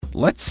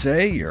Let's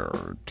say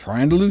you're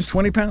trying to lose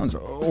 20 pounds,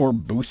 or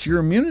boost your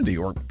immunity,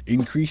 or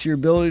increase your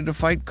ability to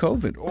fight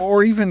COVID,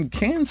 or even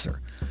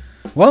cancer.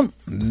 Well,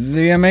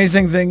 the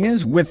amazing thing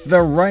is, with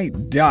the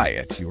right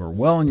diet, you are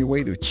well on your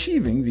way to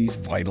achieving these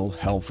vital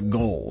health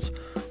goals.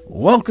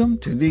 Welcome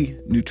to the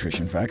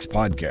Nutrition Facts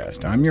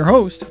Podcast. I'm your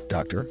host,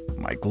 Dr.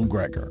 Michael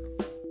Greger.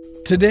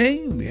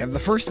 Today, we have the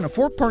first in a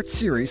four-part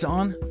series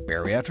on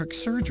bariatric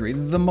surgery,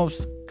 the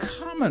most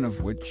common of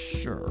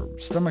which are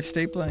stomach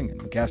stapling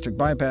and gastric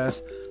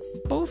bypass,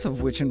 both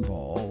of which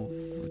involve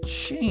a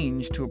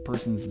change to a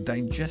person's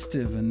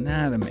digestive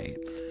anatomy.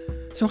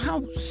 So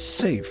how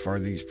safe are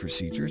these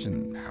procedures,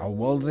 and how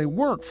well do they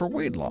work for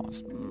weight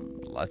loss?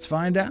 Let's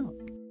find out.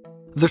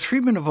 The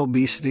treatment of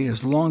obesity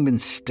has long been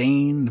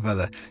stained by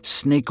the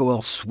snake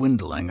oil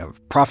swindling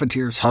of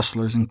profiteers,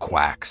 hustlers, and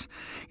quacks.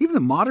 Even the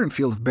modern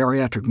field of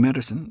bariatric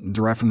medicine,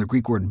 derived from the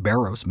Greek word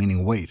baros,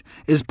 meaning weight,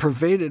 is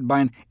pervaded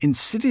by an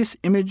insidious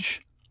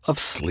image of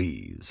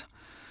sleaze.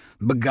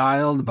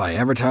 Beguiled by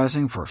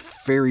advertising for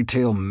fairy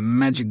tale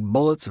magic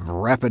bullets of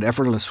rapid,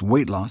 effortless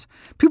weight loss,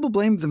 people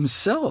blame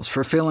themselves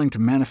for failing to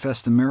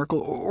manifest the miracle,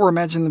 or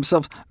imagine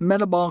themselves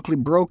metabolically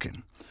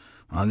broken.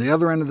 On the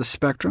other end of the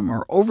spectrum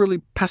are overly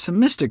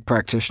pessimistic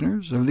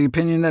practitioners of the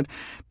opinion that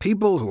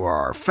people who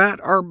are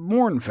fat are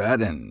born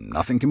fat and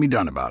nothing can be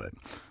done about it.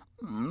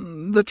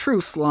 The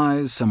truth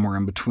lies somewhere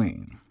in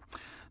between.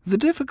 The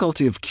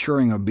difficulty of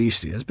curing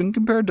obesity has been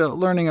compared to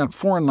learning a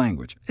foreign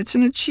language. It's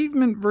an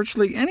achievement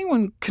virtually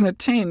anyone can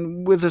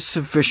attain with a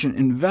sufficient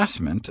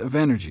investment of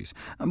energies,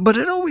 but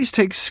it always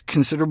takes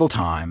considerable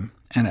time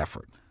and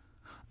effort.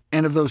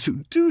 And of those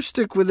who do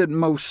stick with it,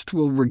 most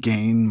will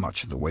regain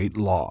much of the weight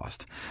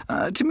lost.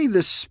 To me,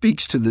 this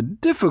speaks to the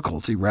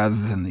difficulty rather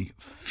than the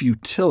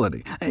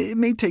futility. It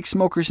may take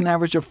smokers an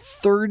average of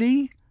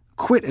 30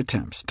 quit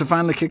attempts to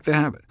finally kick the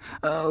habit.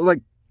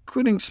 Like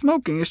quitting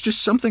smoking is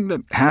just something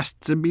that has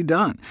to be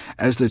done.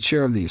 As the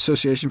chair of the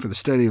Association for the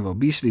Study of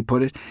Obesity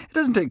put it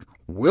doesn't take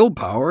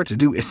willpower to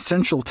do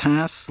essential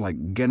tasks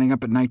like getting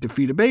up at night to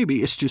feed a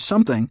baby. It's just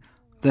something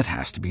that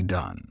has to be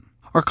done.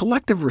 Our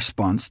collective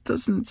response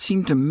doesn't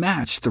seem to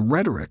match the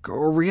rhetoric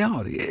or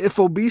reality. If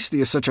obesity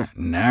is such a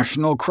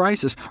national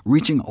crisis,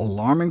 reaching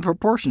alarming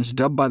proportions,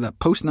 dubbed by the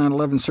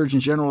post-9/11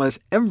 Surgeon General as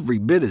every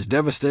bit as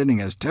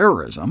devastating as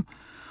terrorism,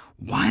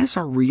 why has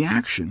our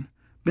reaction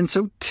been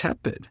so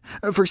tepid?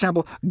 For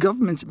example,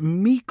 governments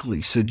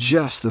meekly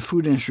suggest the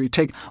food industry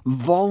take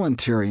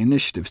voluntary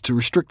initiatives to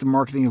restrict the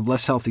marketing of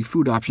less healthy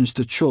food options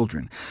to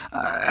children.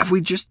 Have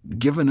we just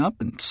given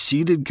up and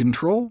ceded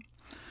control?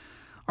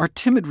 Our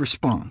timid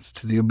response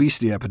to the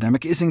obesity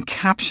epidemic is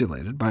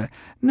encapsulated by a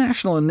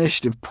national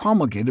initiative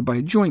promulgated by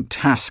a joint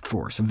task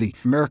force of the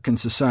American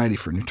Society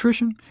for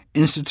Nutrition,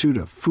 Institute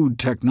of Food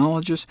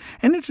Technologists,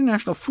 and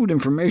International Food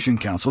Information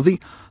Council, the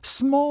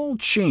Small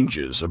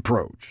Changes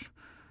approach.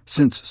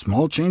 Since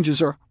small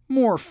changes are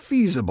more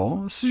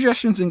feasible,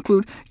 suggestions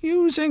include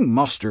using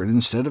mustard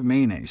instead of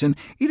mayonnaise, and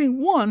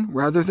eating one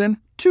rather than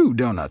 2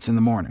 donuts in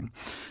the morning.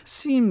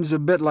 Seems a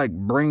bit like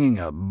bringing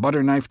a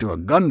butter knife to a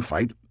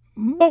gunfight,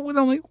 but with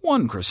only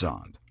 1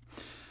 croissant.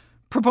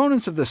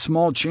 Proponents of the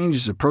small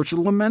changes approach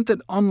lament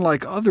that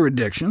unlike other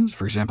addictions,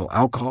 for example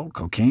alcohol,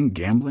 cocaine,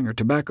 gambling, or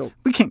tobacco,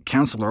 we can't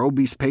counsel our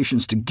obese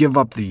patients to give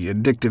up the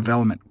addictive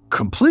element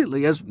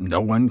completely, as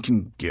no one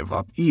can give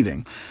up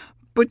eating.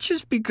 But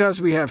just because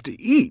we have to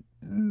eat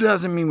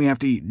doesn't mean we have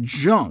to eat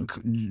junk,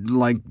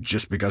 like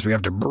just because we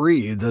have to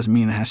breathe doesn't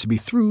mean it has to be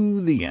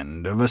through the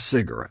end of a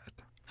cigarette.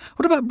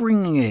 What about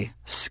bringing a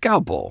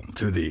scalpel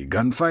to the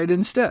gunfight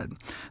instead?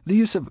 The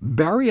use of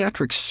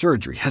bariatric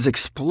surgery has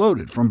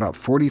exploded from about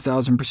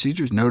 40,000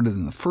 procedures noted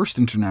in the first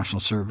international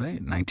survey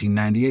in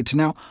 1998 to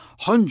now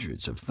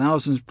hundreds of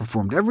thousands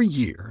performed every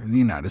year in the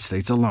United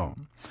States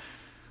alone.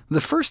 The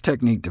first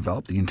technique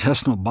developed, the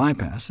intestinal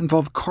bypass,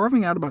 involved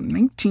carving out about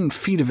 19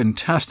 feet of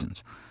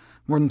intestines.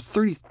 More than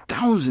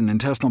 30,000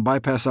 intestinal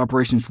bypass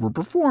operations were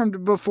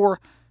performed before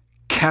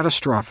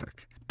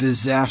catastrophic,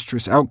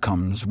 disastrous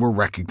outcomes were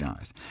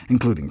recognized,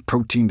 including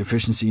protein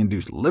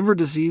deficiency-induced liver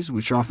disease,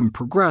 which often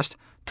progressed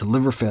to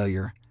liver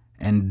failure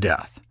and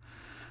death.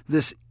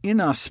 This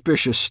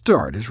inauspicious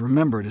start is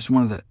remembered as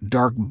one of the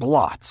dark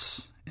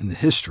blots in the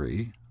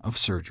history of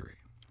surgery.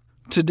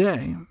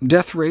 Today,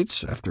 death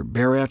rates after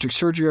bariatric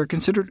surgery are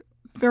considered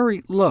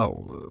very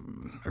low,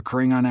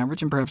 occurring on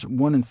average in perhaps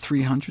 1 in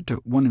 300 to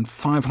 1 in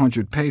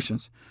 500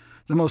 patients.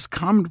 The most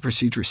common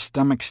procedure is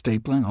stomach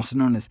stapling, also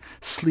known as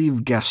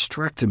sleeve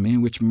gastrectomy,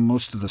 in which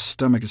most of the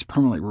stomach is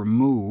permanently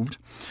removed.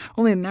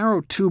 Only a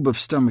narrow tube of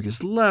stomach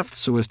is left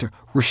so as to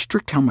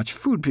restrict how much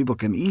food people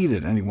can eat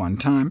at any one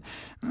time.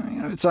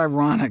 It's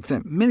ironic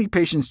that many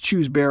patients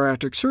choose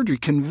bariatric surgery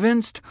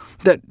convinced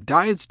that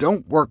diets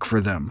don't work for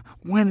them,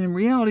 when in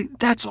reality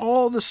that's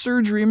all the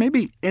surgery may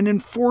be, an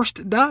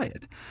enforced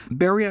diet.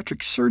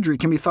 Bariatric surgery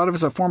can be thought of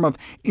as a form of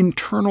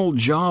internal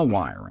jaw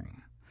wiring.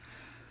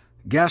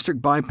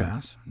 Gastric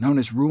bypass, known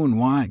as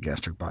Roux-en-Y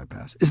gastric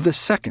bypass, is the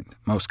second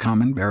most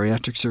common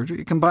bariatric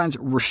surgery. It combines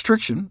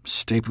restriction,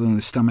 stapling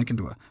the stomach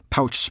into a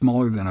pouch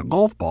smaller than a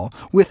golf ball,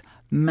 with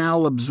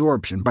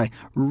malabsorption by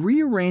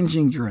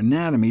rearranging your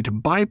anatomy to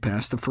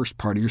bypass the first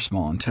part of your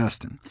small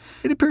intestine.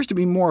 It appears to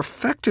be more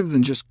effective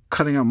than just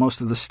cutting out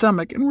most of the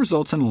stomach, and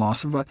results in a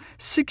loss of about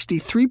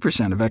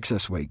 63% of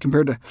excess weight,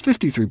 compared to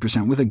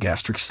 53% with a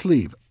gastric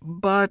sleeve.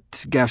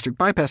 But gastric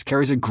bypass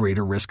carries a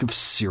greater risk of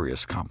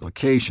serious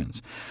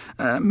complications.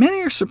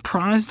 Many are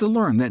surprised to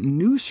learn that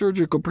new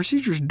surgical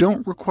procedures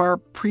don't require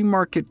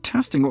pre-market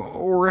testing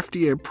or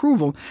FDA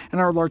approval, and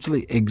are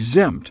largely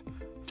exempt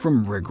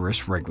from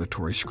rigorous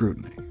regulatory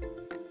scrutiny.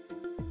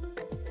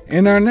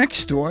 In our next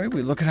story,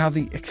 we look at how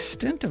the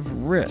extent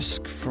of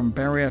risk from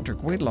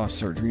bariatric weight loss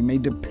surgery may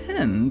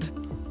depend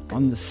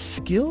on the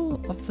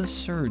skill of the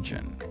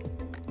surgeon.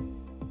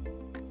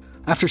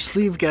 After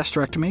sleeve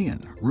gastrectomy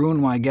and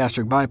Roux-en-Y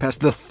gastric bypass,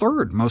 the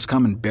third most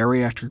common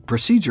bariatric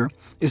procedure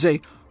is a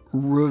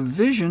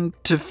revision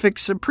to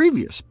fix a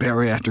previous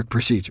bariatric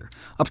procedure.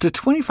 Up to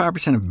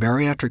 25% of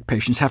bariatric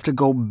patients have to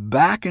go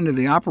back into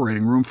the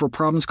operating room for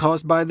problems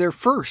caused by their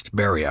first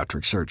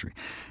bariatric surgery,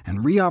 and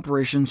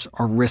reoperations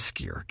are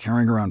riskier,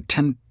 carrying around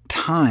 10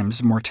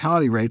 times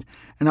mortality rate,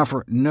 and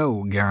offer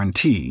no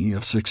guarantee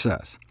of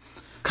success.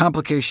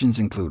 Complications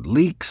include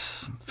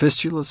leaks,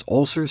 fistulas,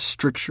 ulcers,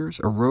 strictures,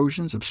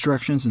 erosions,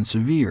 obstructions, and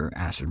severe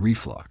acid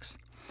reflux.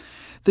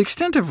 The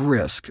extent of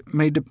risk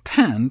may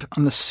depend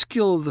on the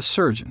skill of the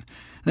surgeon.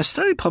 In a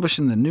study published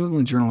in the New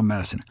England Journal of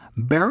Medicine,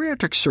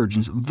 bariatric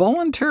surgeons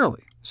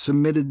voluntarily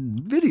submitted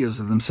videos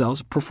of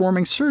themselves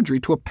performing surgery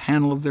to a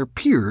panel of their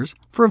peers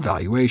for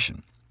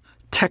evaluation.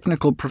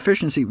 Technical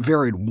proficiency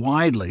varied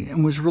widely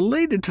and was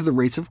related to the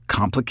rates of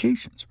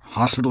complications,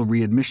 hospital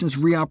readmissions,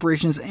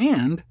 reoperations,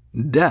 and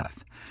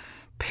death.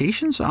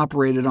 Patients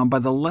operated on by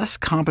the less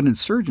competent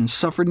surgeons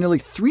suffered nearly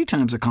 3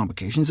 times the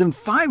complications and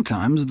 5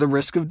 times the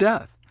risk of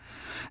death.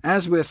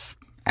 As with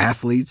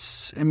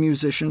athletes and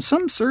musicians,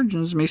 some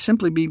surgeons may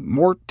simply be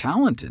more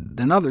talented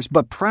than others,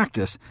 but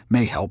practice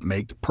may help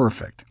make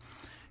perfect.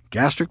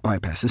 Gastric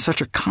bypass is such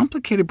a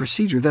complicated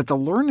procedure that the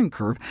learning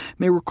curve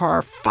may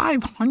require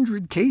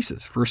 500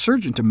 cases for a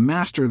surgeon to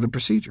master the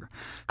procedure.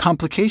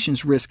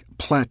 Complications risk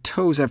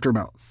plateaus after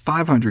about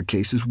 500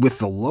 cases, with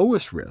the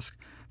lowest risk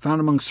found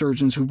among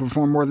surgeons who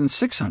perform more than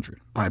 600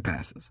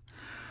 bypasses.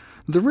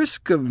 The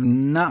risk of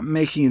not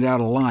making it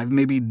out alive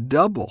may be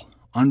double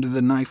under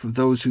the knife of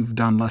those who've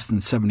done less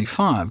than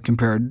 75,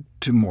 compared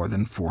to more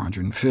than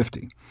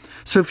 450.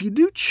 So if you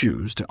do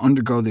choose to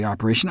undergo the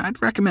operation,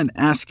 I'd recommend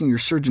asking your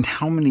surgeon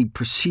how many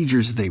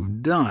procedures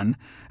they've done,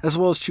 as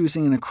well as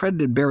choosing an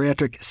accredited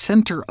bariatric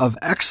center of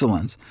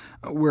excellence,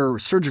 where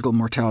surgical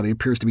mortality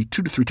appears to be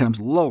 2 to 3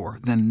 times lower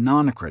than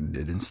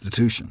non-accredited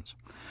institutions.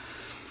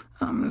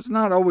 It's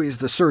not always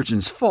the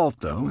surgeon's fault,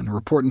 though. In a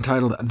report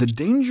entitled The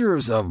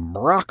Dangers of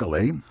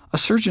Broccoli, a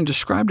surgeon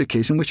described a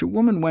case in which a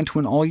woman went to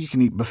an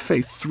all-you-can-eat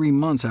buffet 3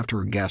 months after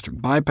her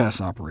gastric bypass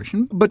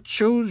operation, but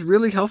chose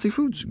really healthy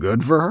foods.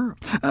 Good for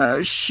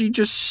her. She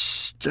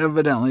just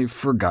evidently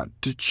forgot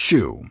to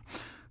chew.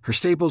 Her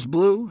staples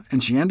blew,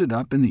 and she ended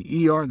up in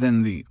the ER,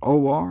 then the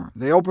OR.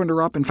 They opened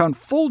her up and found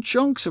full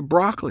chunks of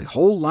broccoli,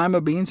 whole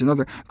lima beans, and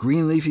other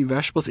green leafy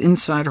vegetables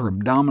inside her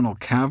abdominal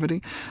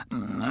cavity.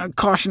 A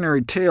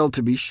cautionary tale,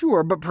 to be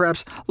sure, but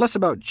perhaps less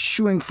about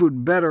chewing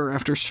food better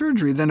after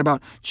surgery than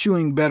about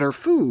chewing better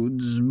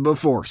foods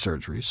before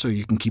surgery, so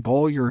you can keep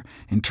all your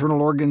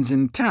internal organs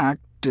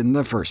intact in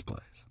the first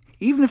place.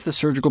 Even if the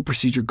surgical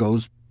procedure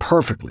goes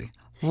perfectly,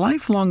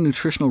 lifelong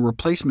nutritional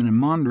replacement and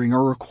monitoring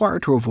are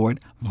required to avoid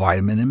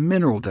vitamin and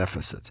mineral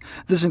deficits.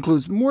 This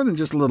includes more than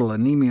just a little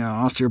anemia,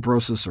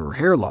 osteoporosis, or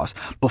hair loss,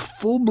 but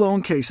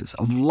full-blown cases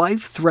of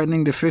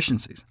life-threatening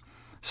deficiencies,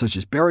 such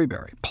as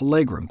beriberi,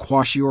 pellagra,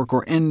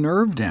 kwashiorkor, or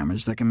nerve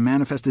damage that can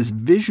manifest as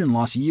vision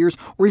loss years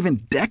or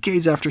even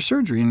decades after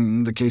surgery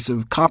in the case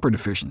of copper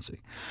deficiency.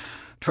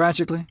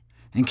 Tragically,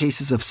 in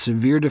cases of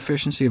severe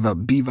deficiency of a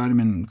B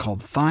vitamin called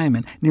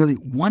thiamine, nearly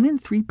 1 in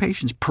 3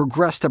 patients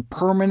progressed to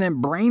permanent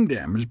brain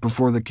damage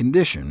before the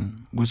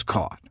condition was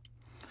caught.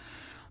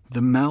 The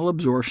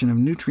malabsorption of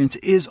nutrients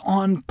is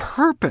on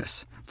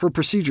purpose for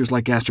procedures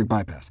like gastric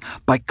bypass.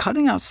 By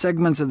cutting out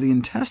segments of the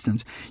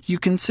intestines, you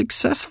can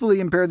successfully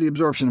impair the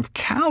absorption of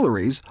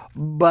calories,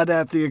 but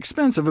at the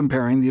expense of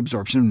impairing the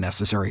absorption of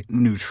necessary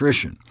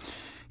nutrition.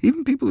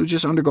 Even people who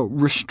just undergo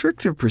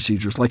restrictive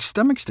procedures like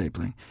stomach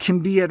stapling can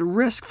be at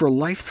risk for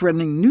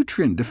life-threatening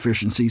nutrient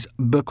deficiencies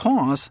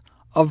because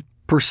of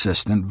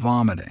persistent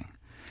vomiting.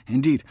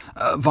 Indeed,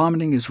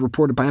 vomiting is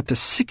reported by up to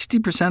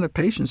 60% of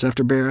patients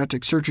after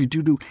bariatric surgery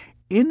due to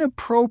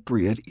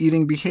inappropriate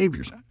eating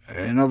behaviors,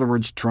 in other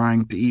words,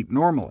 trying to eat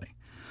normally.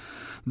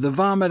 The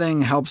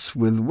vomiting helps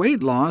with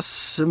weight loss,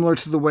 similar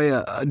to the way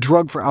a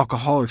drug for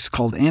alcoholics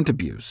called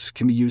Antabuse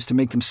can be used to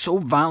make them so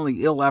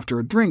violently ill after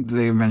a drink that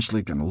they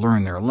eventually can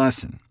learn their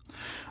lesson.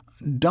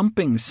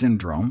 Dumping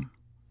syndrome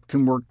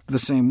can work the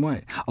same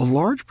way. A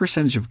large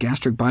percentage of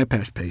gastric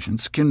bypass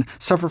patients can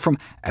suffer from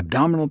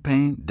abdominal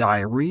pain,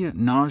 diarrhea,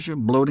 nausea,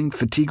 bloating,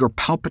 fatigue, or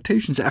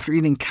palpitations after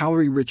eating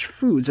calorie-rich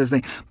foods as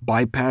they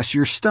bypass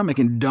your stomach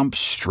and dump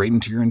straight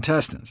into your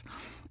intestines.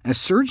 As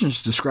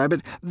surgeons describe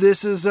it,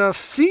 this is a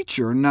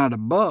feature, not a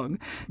bug.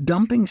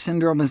 Dumping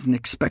syndrome is an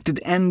expected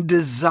and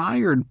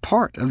desired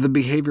part of the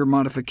behavior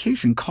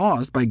modification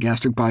caused by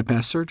gastric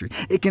bypass surgery.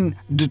 It can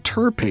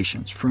deter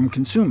patients from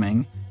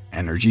consuming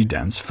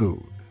energy-dense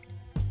food.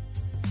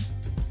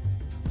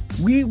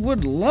 We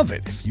would love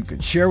it if you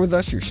could share with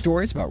us your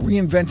stories about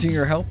reinventing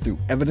your health through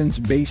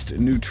evidence-based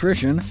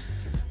nutrition.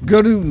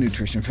 Go to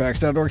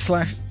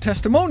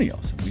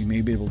nutritionfacts.org/testimonials. We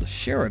may be able to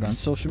share it on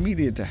social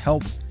media to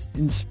help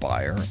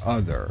inspire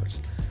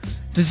others.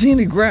 To see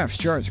any graphs,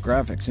 charts,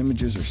 graphics,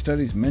 images, or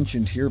studies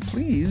mentioned here,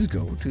 please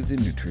go to the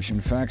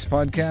Nutrition Facts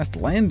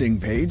Podcast landing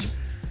page.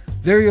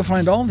 There you'll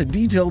find all the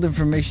detailed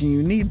information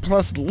you need,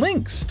 plus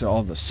links to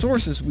all the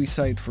sources we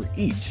cite for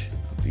each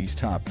of these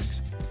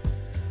topics.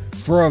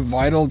 For a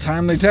vital,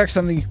 timely text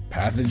on the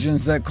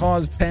pathogens that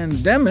cause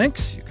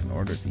pandemics, you can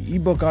order the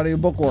ebook,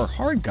 audiobook, or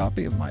hard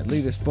copy of my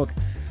latest book,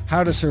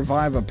 How to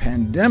Survive a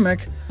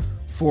Pandemic.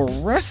 For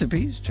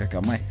recipes, check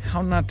out my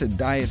How Not to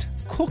Diet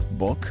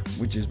cookbook,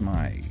 which is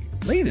my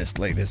latest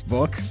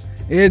book.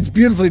 It's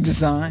beautifully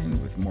designed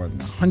with more than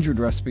 100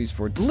 recipes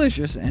for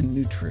delicious and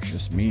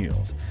nutritious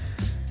meals.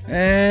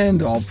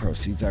 And all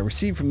proceeds I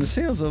receive from the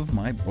sales of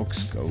my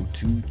books go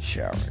to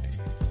charity.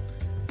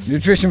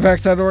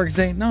 NutritionFacts.org is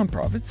a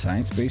nonprofit,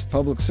 science-based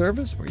public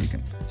service where you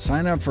can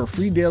sign up for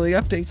free daily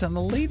updates on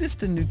the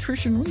latest in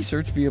nutrition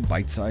research via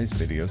bite-sized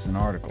videos and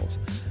articles.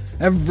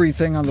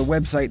 Everything on the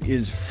website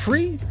is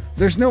free.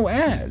 There's no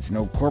ads,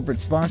 no corporate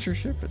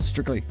sponsorship. It's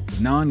strictly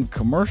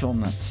non-commercial. I'm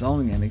not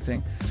selling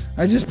anything.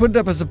 I just put it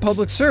up as a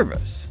public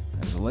service,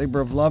 as a labor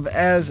of love,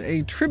 as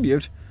a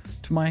tribute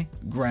to my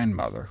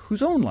grandmother,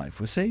 whose own life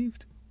was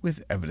saved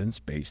with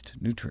evidence-based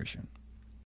nutrition.